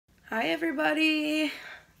Hi everybody,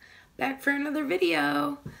 back for another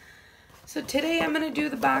video. So today I'm going to do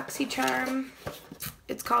the Boxycharm.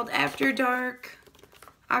 It's called After Dark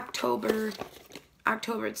October.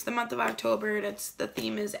 It's the month of October. The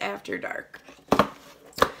theme is After Dark.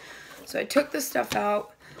 So I took the stuff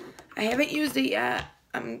out. I haven't used it yet.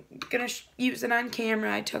 I'm going to use it on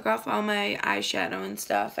camera. I took off all my eyeshadow and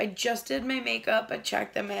stuff. I just did my makeup. I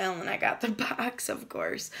checked the mail and I got the box, of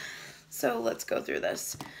course. So let's go through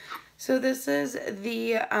this. So this is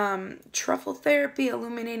the Truffle Therapy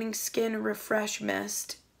Illuminating Skin Refresh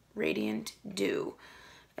Mist Radiant Dew.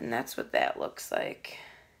 And that's what that looks like.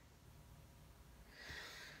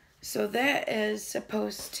 So that is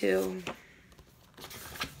supposed to,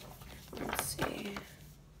 let's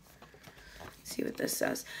see what this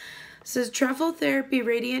says. It says Truffle Therapy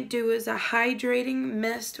Radiant Dew is a hydrating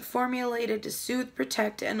mist formulated to soothe,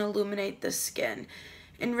 protect, and illuminate the skin.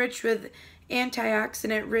 Enriched with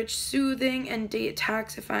antioxidant-rich, soothing, and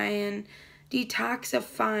detoxifying,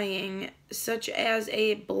 such as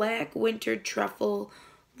a black wintered truffle,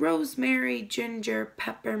 rosemary, ginger,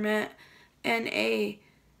 peppermint, and a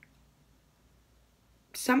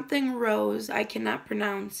something rose I cannot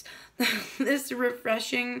pronounce. This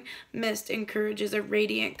refreshing mist encourages a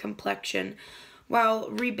radiant complexion while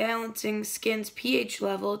rebalancing skin's pH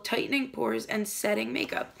level, tightening pores, and setting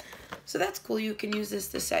makeup. So that's cool. You can use this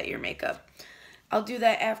to set your makeup. I'll do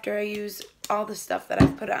that after I use all the stuff that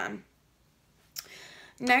I've put on.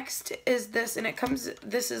 Next is this, and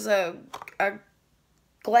this is a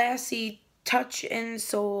glassy touch and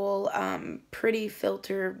soul pretty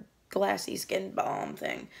filter glassy skin balm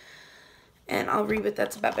thing. And I'll read what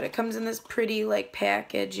that's about, but it comes in this pretty like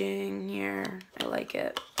packaging here. I like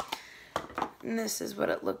it. And this is what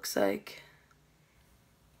it looks like.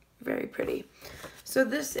 Very pretty. So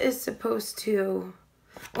this is supposed to,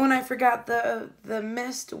 oh, and I forgot the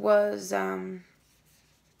mist was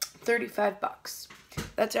 35 bucks.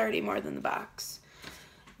 That's already more than the box.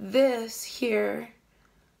 This here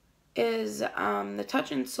is the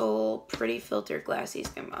Touch and Soul Pretty Filter Glassy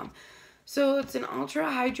Skin Balm. So it's an ultra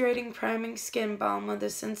hydrating priming skin balm with a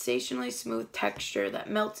sensationally smooth texture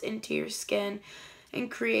that melts into your skin and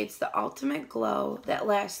creates the ultimate glow that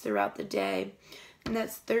lasts throughout the day. And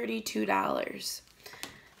that's $32.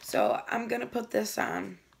 So I'm going to put this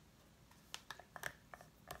on.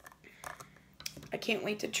 I can't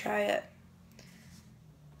wait to try it.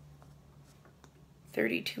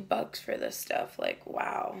 32 bucks for this stuff. Like,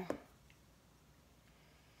 wow.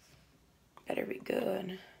 Better be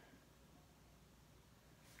good.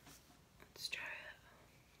 Let's try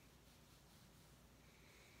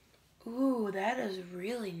it. Ooh, that is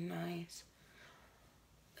really nice.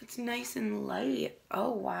 It's nice and light. Oh,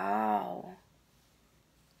 wow.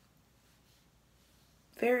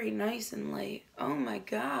 Very nice and light. Oh my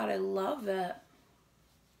God, I love it.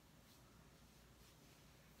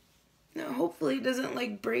 Now, hopefully it doesn't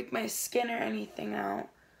like break my skin or anything out.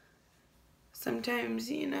 Sometimes,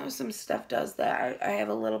 you know, some stuff does that. I have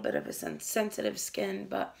a little bit of a sensitive skin,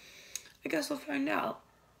 but I guess we'll find out.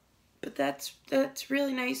 But that's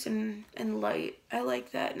really nice and light. I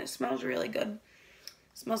like that, and it smells really good.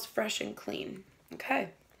 It smells fresh and clean. Okay.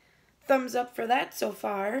 Thumbs up for that so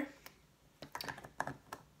far.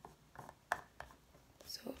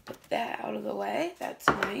 So put that out of the way. That's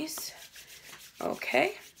nice.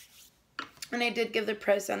 Okay. And I did give the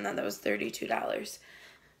price on that. That was $32.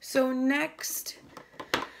 So next,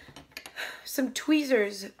 some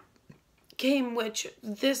tweezers came, which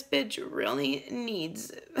this bitch really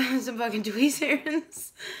needs some fucking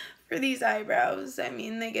tweezers for these eyebrows. I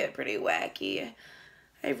mean, they get pretty wacky.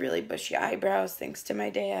 I have really bushy eyebrows thanks to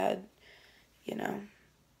my dad. You know,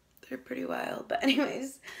 they're pretty wild. But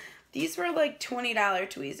anyways, these were like $20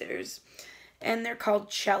 tweezers. And they're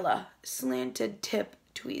called Cella Slanted Tip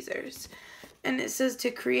Tweezers. And it says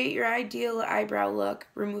to create your ideal eyebrow look,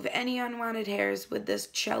 remove any unwanted hairs with this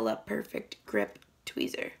Cella Perfect Grip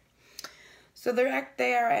Tweezer. So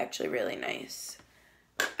they are actually really nice.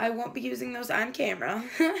 I won't be using those on camera.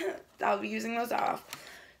 I'll be using those off.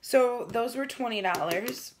 So those were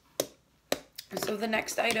 $20. So the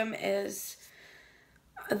next item is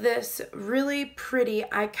this really pretty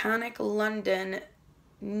iconic London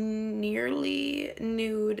Nearly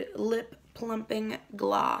Nude Lip Plumping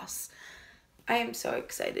Gloss. I am so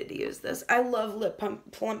excited to use this. I love lip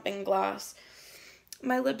plumping gloss.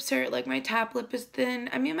 My lips hurt, like my top lip is thin.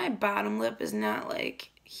 I mean, my bottom lip is not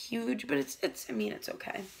like huge, but it's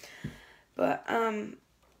okay. But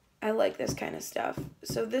I like this kind of stuff.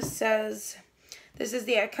 So this says, this is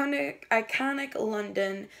the iconic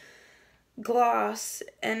London gloss,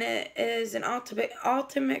 and it is an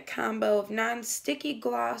ultimate combo of non-sticky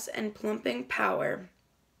gloss and plumping power.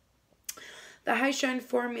 The High Shine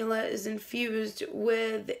formula is infused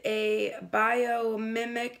with a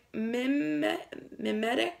biomimetic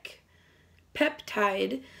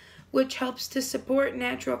peptide, which helps to support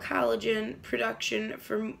natural collagen production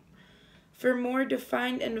for more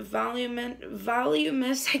defined and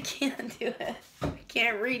voluminous, I can't do it, I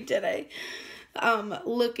can't read today,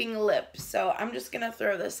 looking lips. So I'm just going to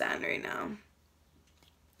throw this on right now.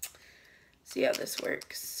 See how this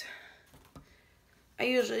works. I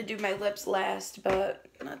usually do my lips last, but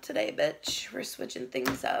not today, bitch. We're switching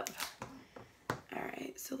things up.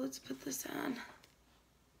 Alright, so let's put this on.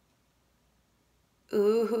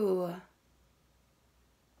 Ooh.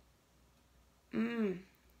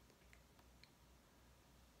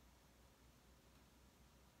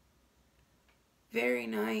 Very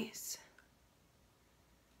nice.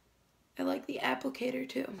 I like the applicator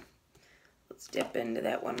too. Let's dip into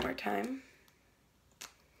that one more time.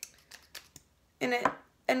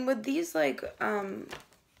 And with these like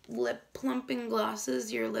lip plumping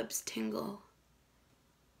glosses, your lips tingle.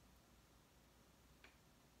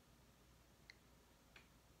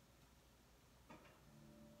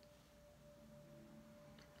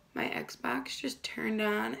 My Xbox just turned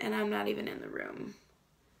on and I'm not even in the room.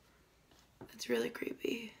 It's really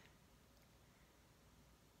creepy.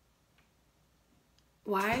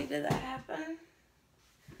 Why did that happen?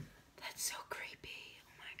 That's so creepy.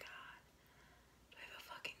 Oh my god. Do I have a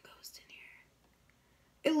fucking ghost in here?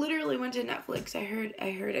 It literally went to Netflix. I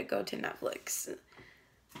heard it go to Netflix.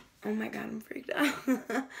 Oh my god, I'm freaked out.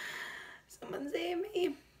 Someone save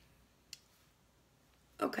me.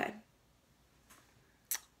 Okay.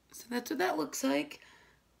 So that's what that looks like.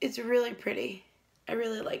 It's really pretty. I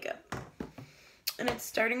really like it. And it's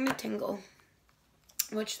starting to tingle,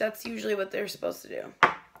 which that's usually what they're supposed to do.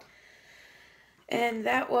 And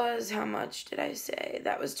that was, how much did I say?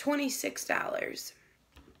 That was $26.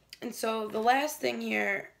 And so the last thing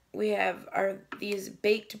here we have are these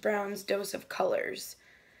Baked Browns Dose of Colors.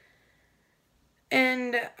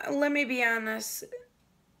 And let me be honest,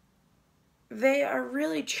 they are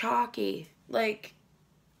really chalky. Like,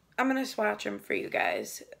 I'm going to swatch them for you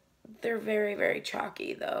guys. They're very, very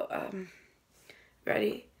chalky, though.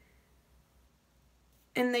 Ready?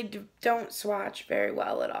 And they don't swatch very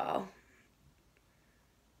well at all.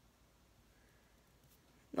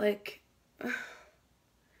 Like, oh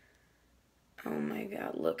my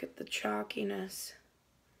god, look at the chalkiness.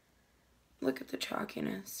 Look at the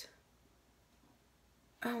chalkiness.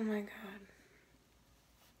 Oh my god.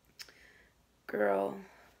 Girl.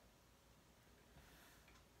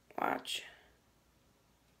 Watch.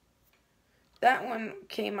 That one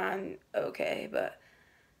came on okay, but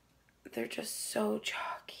they're just so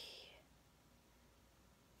chalky.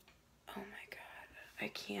 Oh my god. I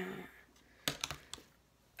can't.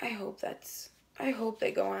 I hope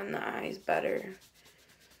they go on the eyes better.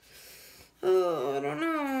 Oh, I don't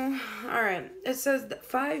know. Alright. It says the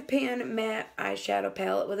 5-pan matte eyeshadow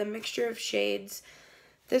palette with a mixture of shades.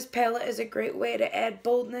 This palette is a great way to add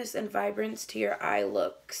boldness and vibrance to your eye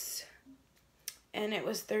looks. And it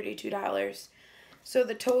was $32. So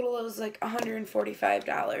the total is like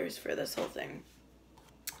 $145 for this whole thing.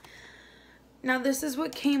 Now this is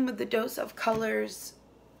what came with the Dose of Colors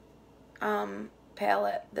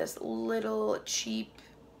palette. This little cheap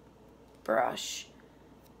brush.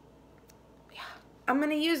 Yeah. I'm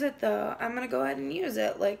going to use it though. I'm going to go ahead and use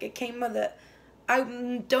it. Like, it came with it. I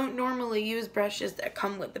don't normally use brushes that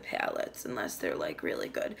come with the palettes unless they're like really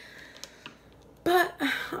good. But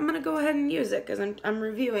I'm going to go ahead and use it because I'm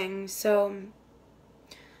reviewing. So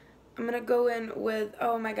I'm going to go in with,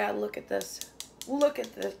 oh my god, look at this. Look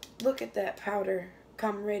at this. Look at that powder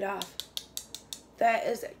come right off. That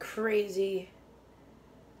is crazy.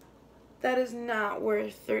 That is not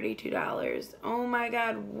worth $32. Oh my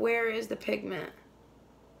god, where is the pigment?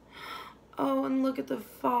 Oh, and look at the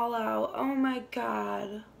fallout. Oh my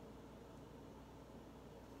god.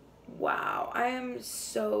 Wow, I am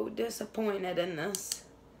so disappointed in this.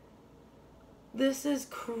 This is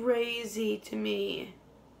crazy to me.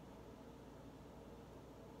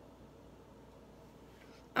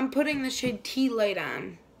 I'm putting the shade Tea Light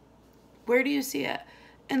on. Where do you see it?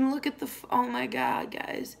 And look at the, oh my god,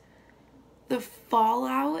 guys. The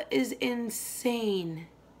fallout is insane.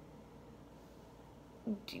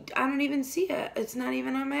 I don't even see it. It's not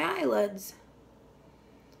even on my eyelids.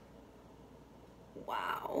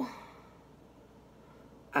 Wow.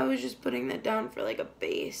 I was just putting that down for like a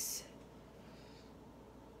base.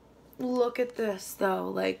 Look at this though.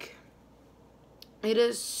 Like, it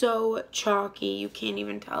is so chalky. You can't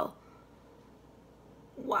even tell.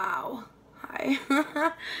 Wow. Hi.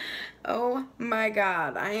 Oh my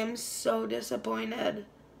god. I am so disappointed.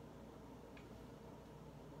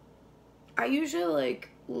 I usually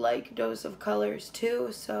like Dose of Colors too,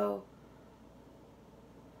 so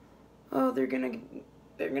oh, they're gonna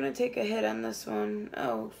take a hit on this one.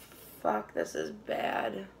 Oh fuck, this is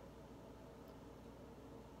bad.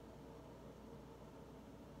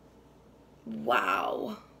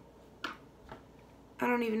 Wow. I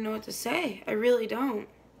don't even know what to say. I really don't.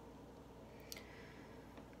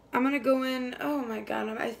 I'm gonna go in, oh my god,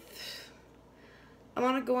 I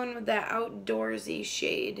want to go in with that outdoorsy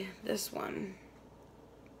shade. This one.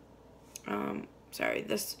 Sorry,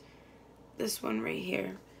 this one right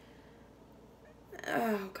here.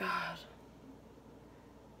 Oh god.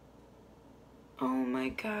 Oh my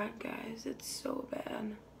god, guys, it's so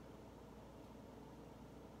bad.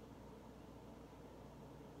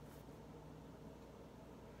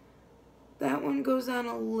 That one goes on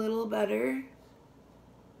a little better.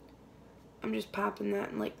 I'm just popping that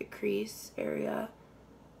in like the crease area.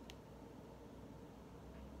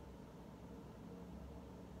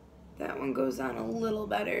 That one goes on a little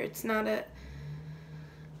better. It's not a...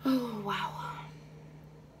 Oh, wow.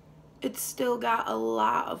 It's still got a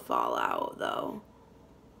lot of fallout, though.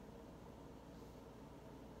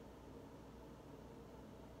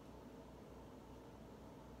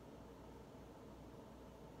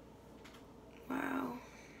 Wow.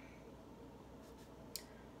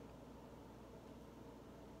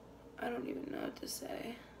 I don't even know what to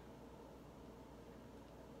say.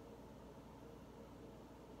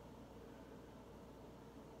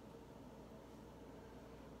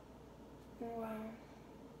 Wow.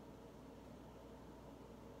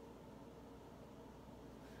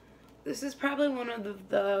 This is probably one of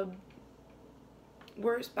the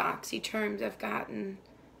worst Boxycharms I've gotten,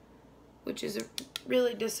 which is a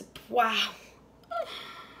really wow.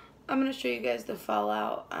 I'm going to show you guys the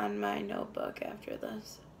fallout on my notebook after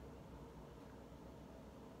this.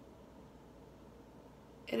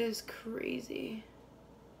 It is crazy.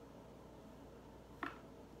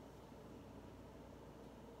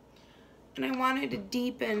 And I wanted to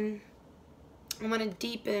deepen,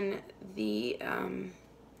 the,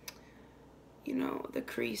 you know, the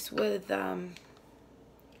crease with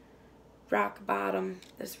Rock Bottom,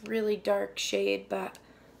 this really dark shade, but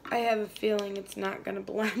I have a feeling it's not going to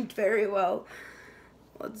blend very well.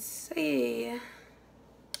 Let's see.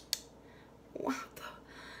 What the?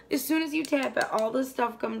 As soon as you tap it, all this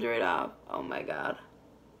stuff comes right off. Oh my god.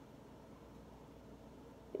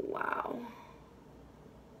 Wow.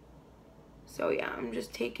 So yeah, I'm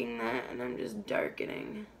just taking that and I'm just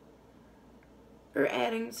darkening. Or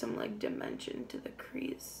adding some like dimension to the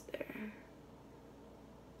crease there.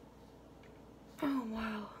 Oh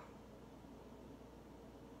wow.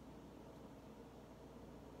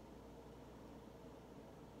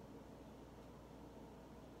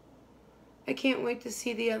 I can't wait to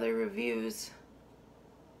see the other reviews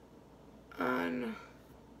on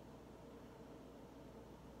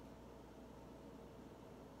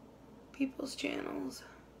people's channels.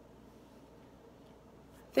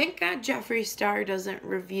 Thank God Jeffree Star doesn't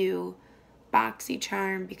review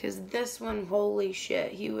Boxycharm, because this one, holy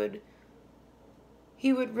shit, he would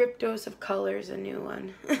rip Dose of Colors a new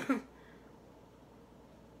one.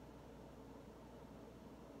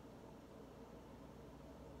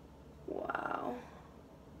 Wow.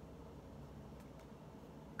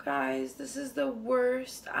 Guys, this is the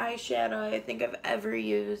worst eyeshadow I think I've ever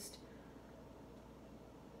used.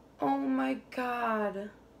 Oh my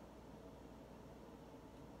god.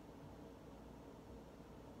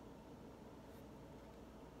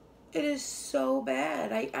 It is so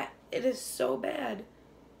bad. It is so bad.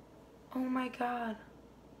 Oh my god.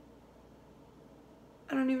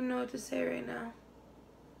 I don't even know what to say right now.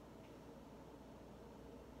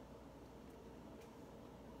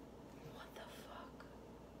 What the fuck?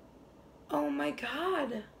 Oh my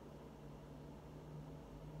god.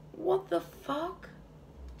 What the fuck?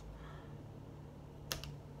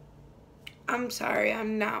 I'm sorry,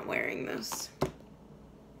 I'm not wearing this.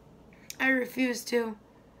 I refuse to.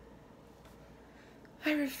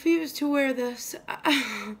 I refuse to wear this.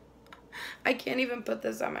 I can't even put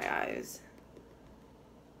this on my eyes.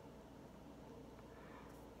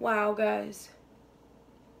 Wow, guys.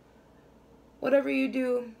 Whatever you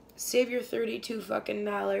do, save your $32 fucking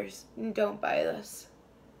dollars and don't buy this.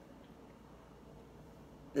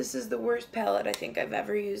 This is the worst palette I think I've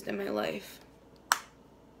ever used in my life.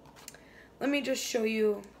 Let me just show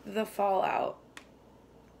you the fallout.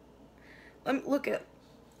 Look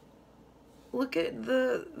at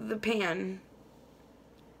the pan.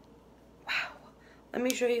 Wow. Let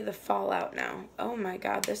me show you the fallout now. Oh my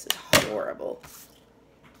god, this is horrible.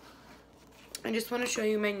 I just want to show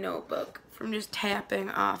you my notebook from just tapping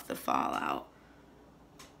off the fallout.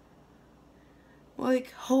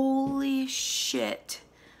 Like, holy shit.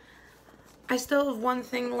 I still have one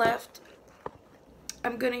thing left.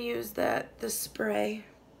 I'm gonna use the spray.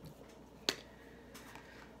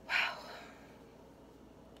 Wow.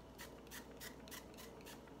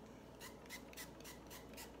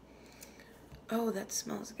 Oh, that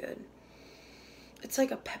smells good. It's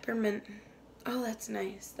like a peppermint. Oh, that's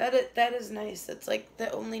nice. That is nice. That's like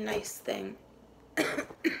the only nice thing.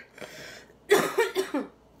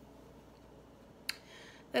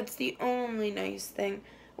 That's the only nice thing.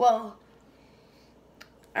 Well,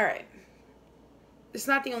 alright. It's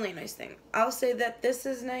not the only nice thing. I'll say that this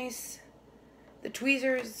is nice. The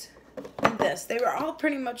tweezers and this. They were all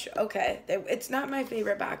pretty much okay. It's not my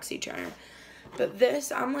favorite Boxycharm. But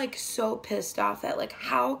this, I'm like so pissed off at, like,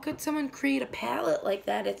 how could someone create a palette like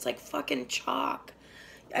that? It's like fucking chalk.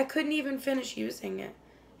 I couldn't even finish using it.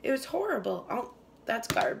 It was horrible. Oh, that's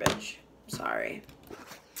garbage. Sorry.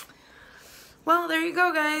 Well, there you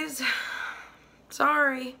go, guys.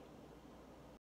 Sorry.